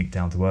commute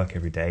down to work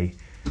every day,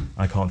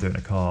 I can't do it in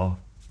a car,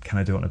 can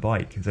I do it on a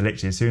bike? So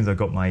literally, as soon as I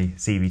got my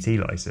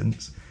CVT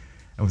license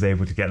and was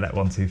able to get that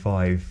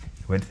 125,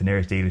 went to the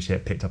nearest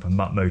dealership, picked up a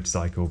Mutt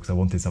motorcycle because I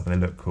wanted something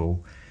that looked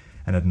cool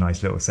and had a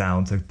nice little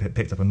sound. So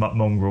picked up a Mutt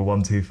Mongrel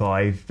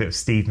 125, bit of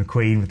Steve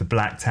McQueen with the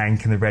black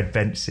tank and the red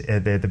bench,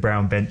 the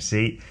brown bench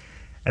seat.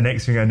 And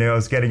next thing I knew, I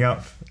was getting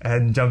up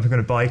and jumping on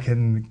a bike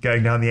and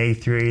going down the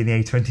A3 and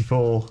the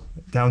A24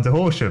 down to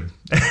Horsham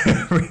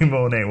every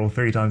morning, or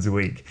 3 times a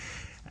week.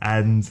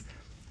 And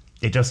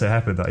it just so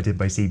happened that I did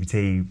my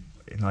CBT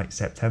in like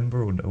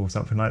September or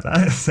something like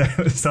that. So it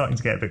was starting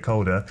to get a bit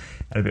colder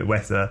and a bit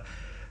wetter.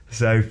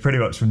 So pretty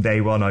much from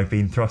day one, I've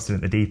been thrusted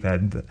at the deep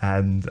end,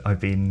 and I've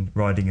been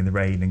riding in the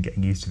rain and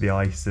getting used to the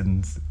ice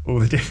and all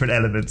the different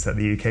elements that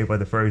the UK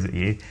weather throws at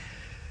you.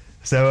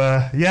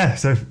 So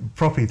so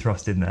properly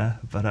thrust in there.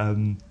 But I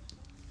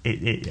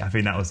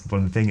think that was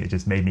one of the things that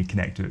just made me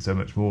connect to it so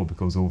much more,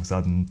 because all of a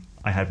sudden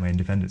I had my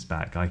independence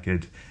back. I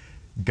could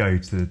go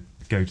to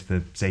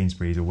the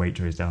Sainsbury's or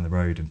Waitrose down the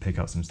road and pick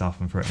up some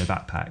stuff and throw it in a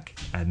backpack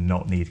and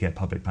not need to get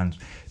public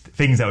transport.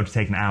 Things that would have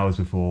taken hours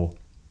before,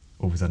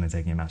 all of a sudden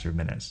taking a matter of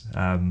minutes.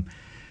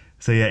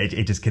 So yeah,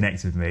 it just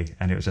connected with me,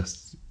 and it was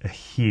just a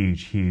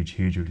huge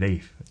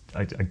relief.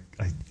 I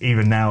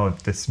even now,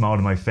 the smile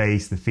on my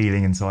face, the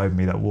feeling inside of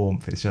me, that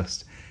warmth,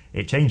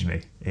 it changed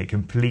me. It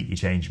completely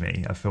changed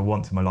me. For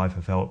once in my life,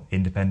 I felt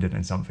independent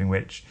in something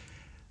which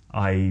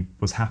I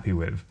was happy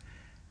with.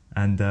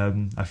 And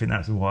I think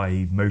that's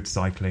why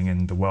motorcycling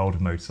and the world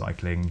of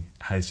motorcycling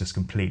has just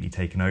completely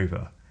taken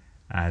over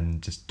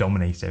and just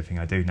dominates everything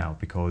I do now,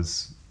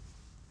 because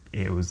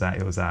it was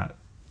that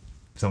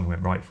something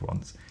went right for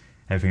once.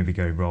 Everything would be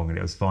going wrong, and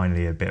it was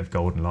finally a bit of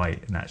golden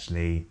light, and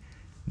actually,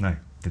 no,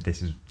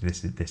 this is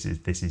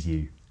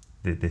you.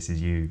 This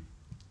is you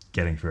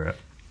getting through it.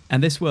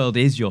 And this world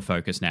is your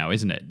focus now,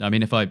 isn't it? I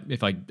mean, if I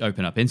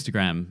open up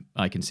Instagram,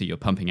 I can see you're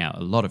pumping out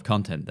a lot of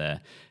content there.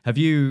 Have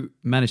you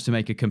managed to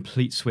make a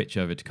complete switch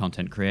over to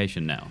content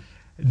creation now?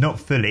 Not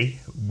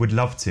fully. Would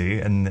love to,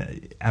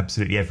 and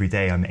absolutely every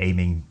day I'm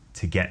aiming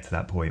to get to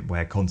that point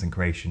where content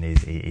creation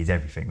is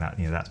everything.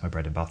 That's my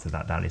bread and butter.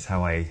 That is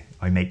how I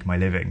make my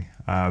living.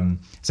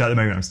 So at the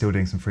moment I'm still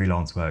doing some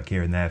freelance work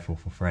here and there for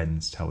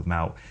friends to help them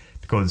out,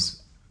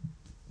 because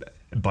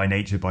by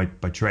nature, by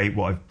trade,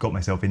 what I've got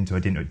myself into, I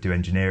didn't do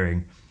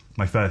engineering.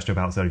 My first job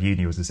outside of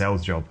uni was a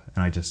sales job,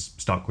 and I just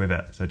stuck with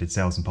it. So I did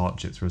sales and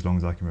partnerships for as long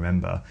as I can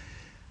remember.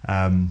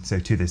 So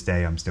to this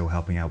day, I'm still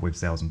helping out with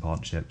sales and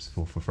partnerships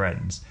for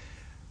friends.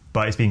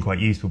 But it's been quite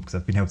useful, because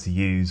I've been able to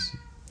use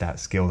that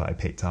skill that I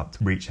picked up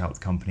to reach out to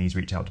companies,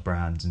 reach out to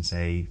brands and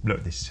say,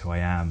 look, this is who I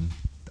am.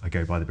 I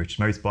go by the British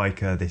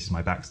Motorbiker. This is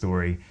my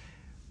backstory.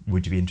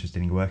 Would you be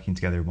interested in working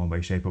together in one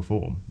way, shape or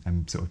form?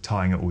 And sort of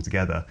tying it all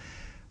together.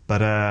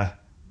 But I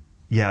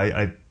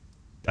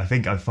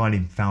think I've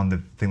finally found the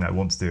thing that I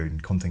want to do,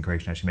 and content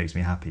creation actually makes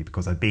me happy,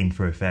 because I've been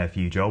through a fair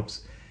few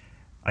jobs.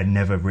 I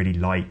never really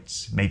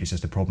liked, maybe it's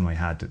just a problem I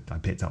had that I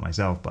picked up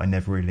myself, but I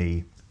never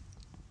really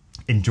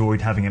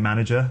enjoyed having a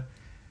manager.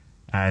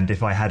 And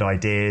if I had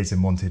ideas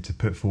and wanted to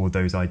put forward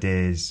those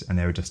ideas and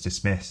they were just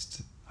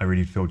dismissed, I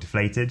really feel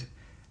deflated.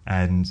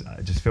 And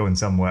I just feel in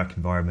some work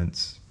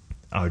environments,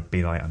 I would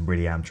be like, I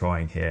really am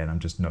trying here, and I'm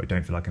just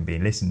don't feel like I'm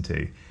being listened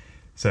to.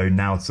 So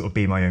now to sort of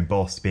be my own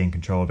boss, be in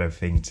control of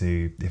everything,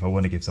 if I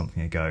want to give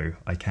something a go,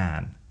 I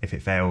can. If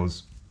it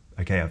fails,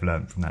 okay, I've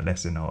learned from that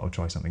lesson, I'll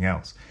try something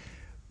else.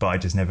 But I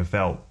just never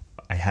felt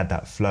I had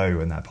that flow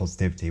and that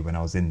positivity when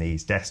I was in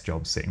these desk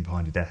jobs, sitting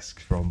behind a desk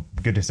from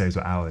goodness knows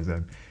what hours.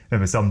 I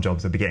remember some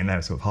jobs I'd be getting there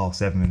at sort of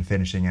 7:30 and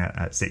finishing at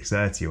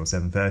 6:30 or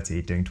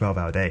 7:30, doing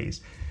 12-hour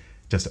days,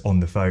 just on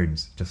the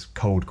phones, just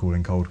cold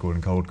calling.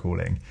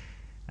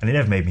 And it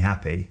never made me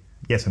happy.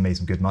 yes, I made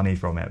some good money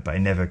from it, but it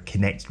never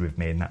connected with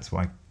me. And that's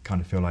why I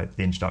kind of feel like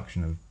the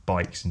introduction of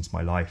bikes into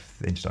my life,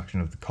 the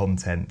introduction of the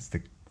content,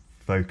 the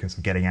focus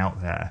of getting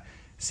out there,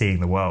 seeing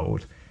the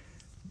world,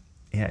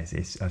 I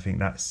think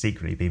that's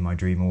secretly been my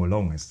dream all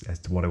along as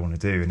to what I want to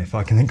do. And if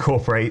I can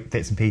incorporate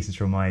bits and pieces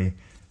from my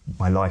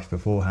life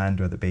beforehand,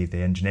 whether it be the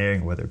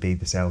engineering or whether it be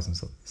the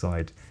sales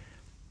side,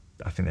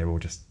 I think they're all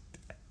just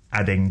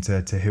adding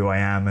to who I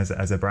am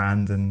as a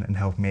brand and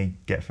helping me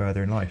get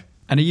further in life.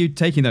 And are you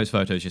taking those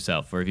photos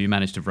yourself, or have you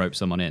managed to rope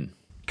someone in?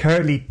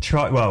 Currently,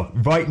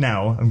 right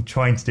now I'm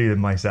trying to do them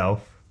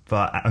myself,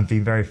 but I've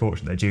been very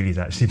fortunate that Julie's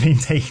actually been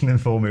taking them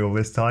for me all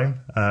this time.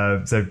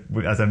 So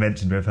as I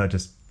mentioned, with her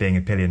just being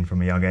a pillion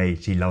from a young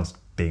age, she loves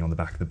being on the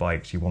back of the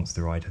bike. She wants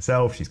to ride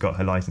herself. She's got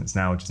her license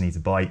now, just needs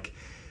a bike.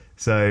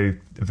 So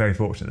I'm very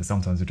fortunate that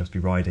sometimes we'll just be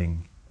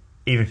riding,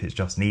 even if it's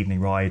just an evening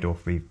ride or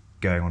if we're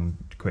going on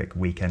a quick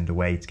weekend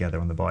away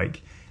together on the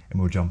bike, and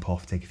we'll jump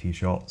off, take a few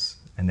shots.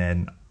 And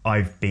then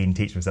I've been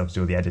teaching myself to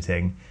do all the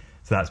editing.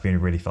 So that's been a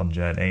really fun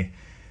journey.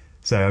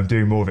 So I'm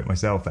doing more of it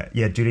myself. But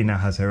yeah, Julie now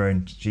has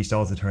she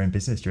started her own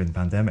business during the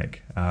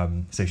pandemic.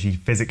 So she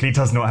physically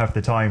does not have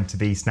the time to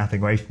be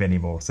snapping away from me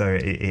anymore. So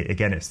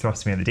again, it's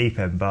thrust me at the deep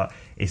end, but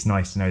it's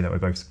nice to know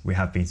that we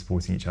have been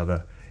supporting each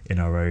other in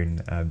our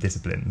own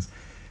disciplines.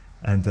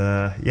 And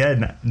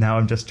now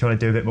I'm just trying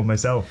to do a bit more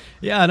myself.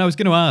 Yeah, and I was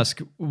going to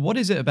ask, what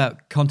is it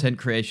about content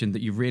creation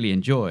that you really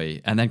enjoy?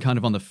 And then kind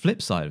of on the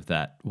flip side of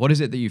that, what is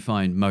it that you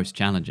find most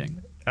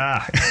challenging?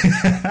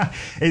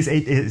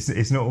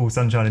 It's not all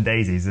sunshine and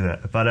daisies, is it?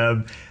 But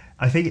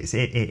I think it's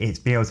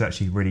being able to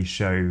actually really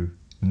show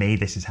me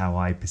this is how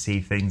I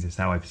perceive things, this is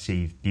how I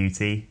perceive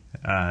beauty.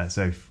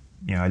 So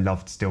I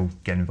love to still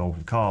get involved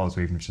with cars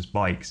or even just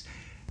bikes.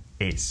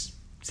 It's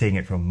seeing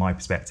it from my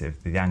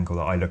perspective, the angle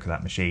that I look at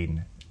that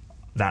machine.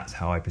 That's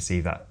how I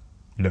perceive that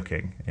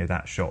looking,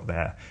 that shot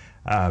there.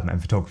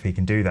 And photography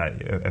can do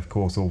that. Of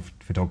course, all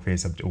photography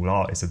all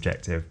art is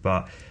subjective,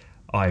 but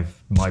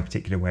I've my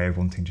particular way of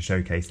wanting to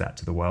showcase that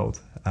to the world,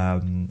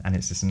 and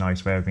it's just a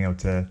nice way of being able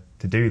to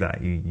do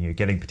that. You're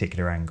getting a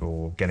particular angle,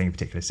 or getting a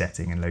particular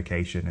setting and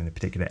location and a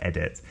particular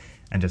edit,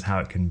 and just how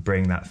it can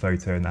bring that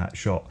photo and that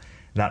shot,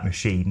 that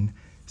machine,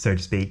 so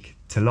to speak,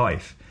 to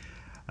life.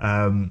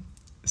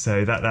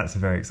 So that's a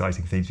very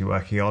exciting thing to be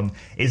working on.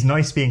 It's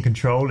nice to be in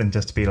control and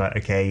just to be like,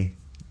 okay,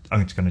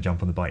 I'm just going to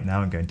jump on the bike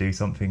now and go and do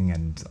something,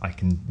 and I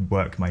can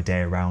work my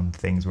day around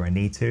things where I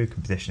need to,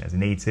 can position it as I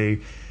need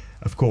to.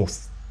 Of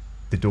course,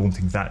 the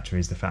daunting factor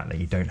is the fact that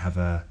you don't have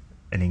a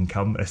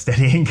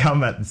steady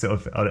income at sort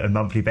of on a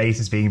monthly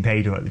basis, being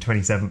paid on like the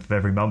 27th of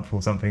every month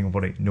or something, or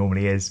what it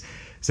normally is.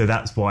 So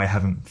that's why I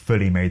haven't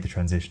fully made the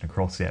transition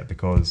across yet,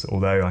 because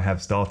although I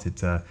have started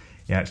to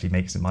actually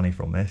make some money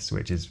from this,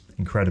 which is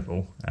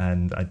incredible,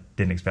 and I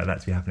didn't expect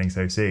that to be happening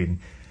so soon,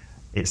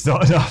 it's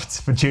not enough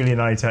for Julie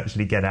and I to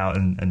actually get out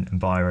and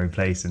buy our own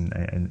place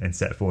and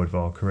set forward for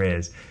our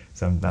careers.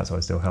 So that's why I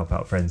still help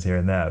out friends here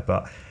and there.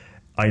 But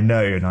I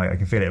know, and I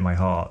can feel it in my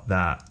heart,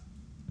 that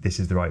this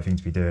is the right thing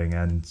to be doing,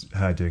 and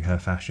her doing her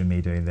fashion, me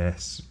doing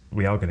this,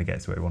 we are going to get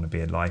to where we want to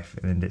be in life,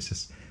 and it's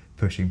just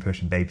pushing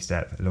baby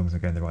step, as long as I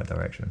go in the right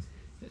direction.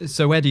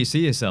 So where do you see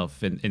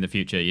yourself in the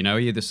future? Are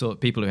you the sort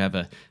of people who have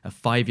a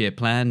 5-year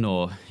plan,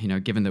 or,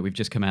 given that we've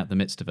just come out the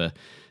midst of a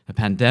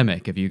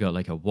pandemic, have you got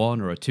like a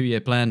 1 or a 2-year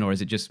plan, or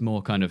is it just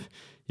more kind of,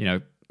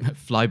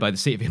 fly by the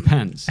seat of your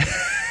pants?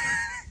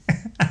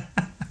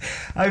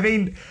 I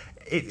mean,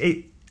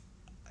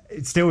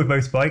 it's still with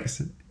most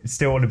bikes,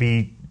 still want to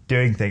be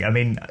doing things. I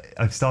mean,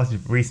 I've started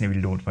recently,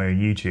 launched my own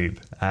YouTube,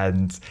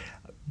 and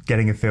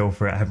getting a feel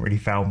for it, I haven't really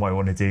found what I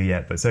want to do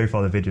yet, but so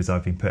far the videos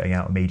I've been putting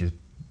out are me just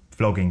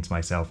vlogging to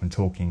myself and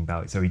talking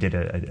about it. So we did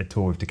a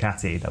tour with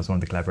Ducati. That was one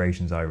of the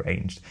collaborations I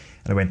arranged,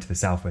 and I went to the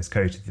southwest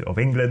coast of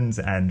England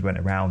and went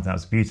around, and that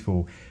was a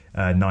beautiful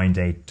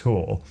 9-day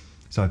tour.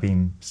 So I've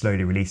been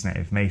slowly releasing that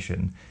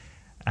information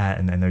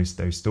and then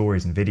those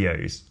stories and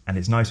videos, and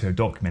it's nice way of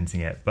documenting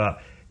it.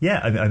 But yeah,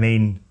 I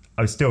mean,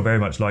 I would still very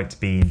much like to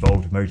be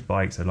involved with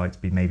motorbikes. I'd like to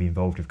be maybe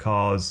involved with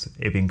cars.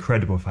 It'd be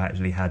incredible if I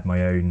actually had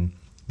my own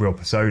real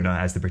persona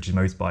as the British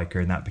motorbiker,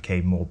 and that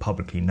became more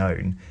publicly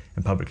known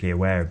and publicly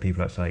aware, and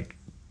people are like,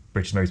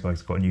 British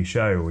Motorbike's got a new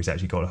show, or he's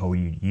actually got a whole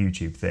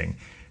YouTube thing.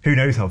 Who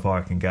knows how far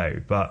it can go,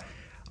 but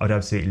I'd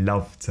absolutely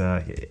love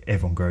to.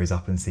 Everyone grows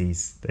up and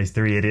sees those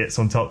 3 idiots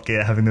on Top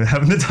Gear having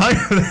the time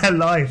of their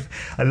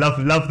life. I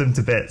love them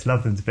to bits, and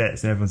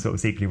everyone sort of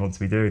secretly wants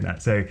to be doing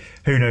that. So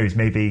who knows,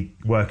 maybe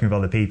working with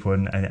other people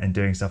and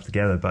doing stuff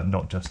together, but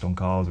not just on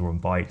cars or on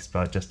bikes,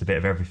 but just a bit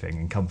of everything,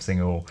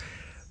 encompassing all.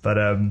 But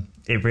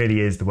it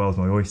really is, the world's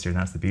my oyster, and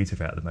that's the beauty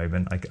of it at the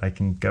moment. I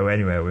can go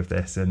anywhere with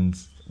this, and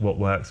what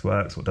works,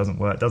 what doesn't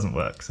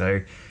work.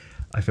 So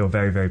I feel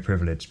very, very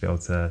privileged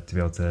to be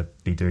able to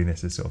be doing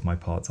this as sort of my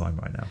part-time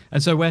right now.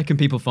 And so where can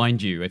people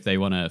find you if they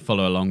want to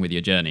follow along with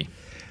your journey?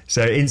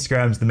 So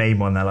Instagram's the main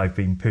one that I've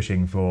been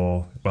pushing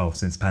for, well,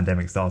 since the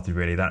pandemic started,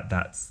 really.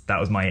 That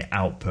was my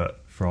output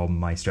from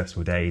my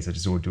stressful days. I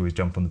just always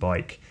jump on the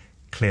bike,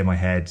 clear my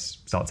head,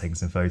 start taking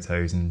some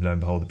photos, and lo and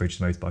behold, the British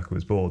Motorbiker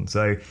was born.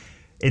 So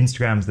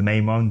Instagram's the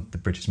main one, the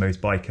British Most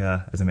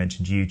Biker. As I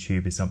mentioned,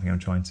 YouTube is something I'm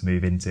trying to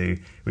move into,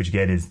 which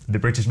again is the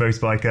British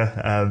Most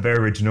Biker, very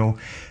original.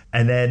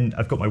 And then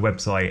I've got my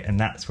website, and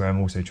that's where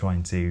I'm also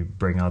trying to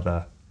bring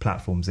other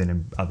platforms in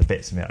and other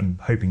bits of it. I'm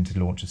hoping to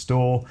launch a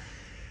store,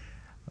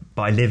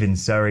 but I live in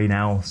Surrey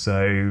now,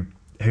 so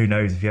who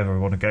knows if you ever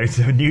want to go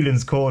to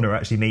Newlands Corner or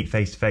actually meet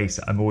face to face.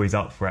 I'm always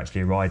up for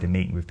actually a ride and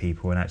meeting with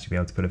people and actually be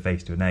able to put a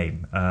face to a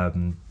name.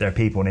 There are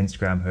people on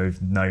Instagram who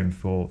I've known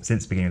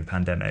since the beginning of the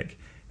pandemic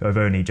who I've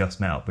only just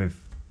met up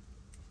with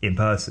in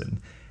person.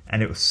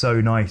 And it was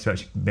so nice to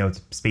actually be able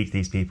to speak to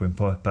these people in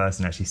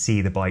person, actually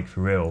see the bike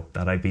for real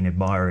that I've been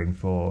admiring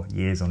for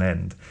years on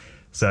end.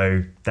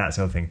 So that's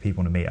the other thing. If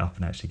people want to meet up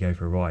and actually go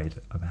for a ride,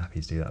 I'm happy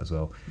to do that as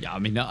well. Yeah, I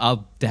mean,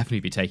 I'll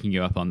definitely be taking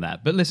you up on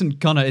that. But listen,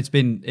 Connor, it's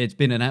been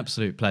an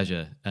absolute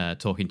pleasure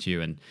talking to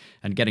you and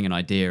getting an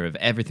idea of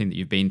everything that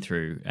you've been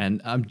through.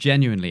 And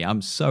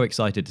I'm so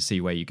excited to see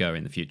where you go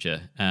in the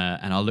future.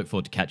 And I'll look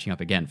forward to catching up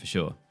again for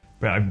sure.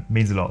 But it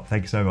means a lot.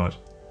 Thank you so much.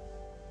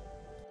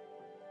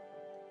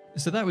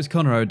 So that was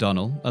Connor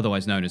O'Donnell,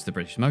 otherwise known as the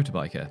British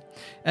Motorbiker.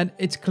 And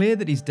it's clear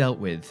that he's dealt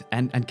with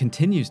and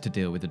continues to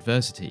deal with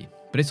adversity.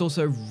 But it's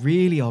also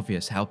really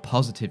obvious how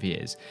positive he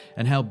is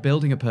and how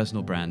building a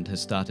personal brand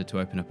has started to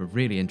open up a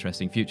really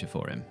interesting future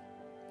for him.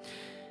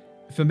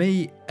 For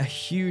me, a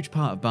huge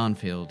part of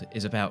Barnfield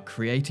is about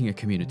creating a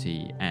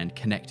community and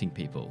connecting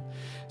people.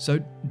 So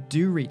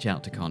do reach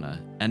out to Connor,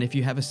 and if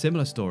you have a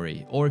similar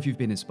story or if you've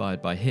been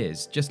inspired by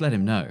his, just let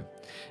him know.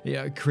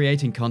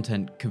 Creating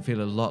content can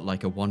feel a lot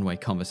like a one-way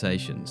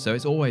conversation, so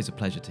it's always a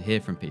pleasure to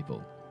hear from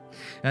people.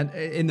 And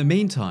in the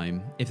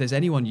meantime, if there's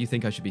anyone you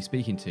think I should be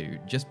speaking to,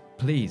 just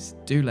please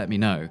do let me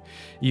know.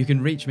 You can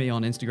reach me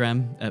on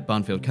Instagram at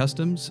Barnfield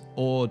Customs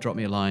or drop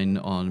me a line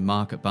on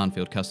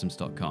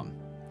mark@barnfieldcustoms.com.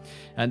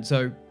 And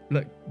so,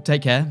 look,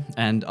 take care,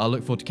 and I'll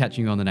look forward to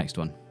catching you on the next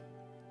one.